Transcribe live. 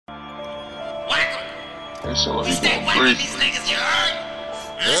They sound like he going free.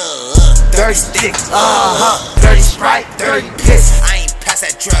 Dirty stick, dirty Sprite, dirty piss. I ain't pass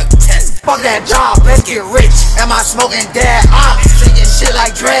that drug test. Fuck that job, let's get rich. Am I smoking dead ops? Singing shit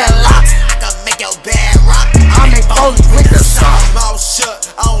like dreadlocks. I can make your bad rock. I make folks with the song. Mouth shut,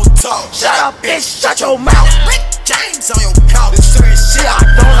 I don't talk. Shut up, bitch, shut your mouth. Rick James on your couch. This certain shit I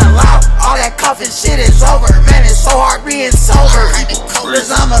don't allow. All that coughing shit is over. Man, it's so hard being sober.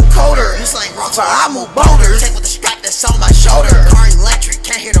 I'm a coder. You slang rocks, so I move boulders. Take with the strap that's on my shoulder. Car electric,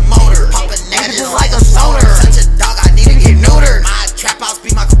 can't hear the motor. Poppin' niggas just like a soda. Such a dog, I need to get neutered. My trap house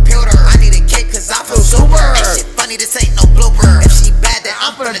be my computer. I need a cake cause I feel super. Ain't shit funny, this ain't no blooper. If she bad, then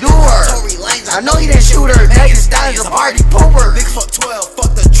I'm finna do her. Tory Lanez, I know he didn't shoot her. Megan Stallion's a party pooper. Big fuck 12,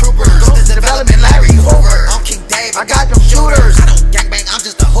 fuck the troopers. Go to the development, Larry Hoover. I'm King Dave, I got them shooters. I don't gangbang, I'm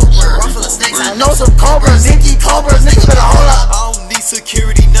just a hooper. Run full of snakes, I know some cobras. Zinky cobras, niggas better hold up. I don't need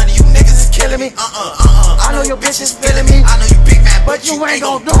security, none of you niggas is killing me. I know your bitch is feeling me. I know you big man, but you ain't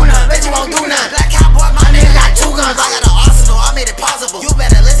gon' do nothing. Bet you won't do nothing. Black cowboy, my nigga got 2 guns. I got an arsenal, I made it possible. You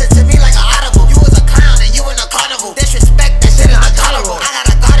better listen to me like an audible. You was a clown and you in a carnival. Disrespect, that shit is intolerable. I got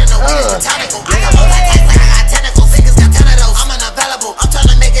a garden, no weed is botanical. I got multi-tax like I got tentacles. Fingers got 10 of those. I'm unavailable. I'm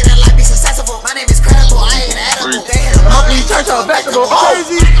trying to make it in life be successful. My name is credible, I ain't edible. They hit him up and you turn to a vegetable.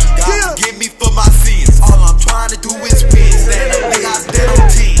 Crazy. God forgive me for my sins. All I'm trying to do is win. Stand up, nigga, I stand on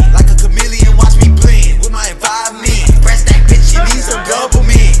team. Like a chameleon, watch me blend with my environment. Press that bitch, you need some double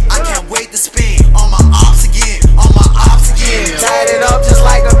me. I can't wait to spin on my ops again, on my ops again. Tied it up just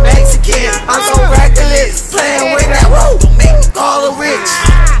like a Mexican. I'm so reckless, playing with that woo. Don't make me call a rich.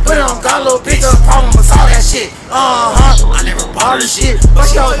 Put it on God, little bitch, a problem with all that shit. I never bought her shit, but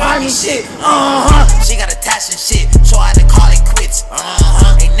she always buy me shit. She got attached and shit, so I had to call it quits.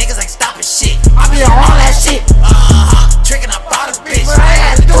 Hey, niggas ain't stopping shit. I be on all that shit. Tricking, I bought a bitch. I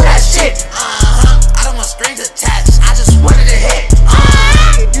had to do that shit. I don't want strings attached. I just wanted to hit.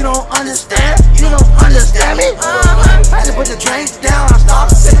 You don't understand? You don't understand me? I had to put the drinks down. I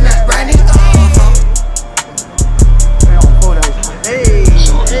stopped sipping that brandy. Hey,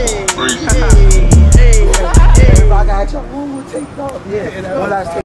 hey, hey, hey. If I got your, we'll take off. Yeah,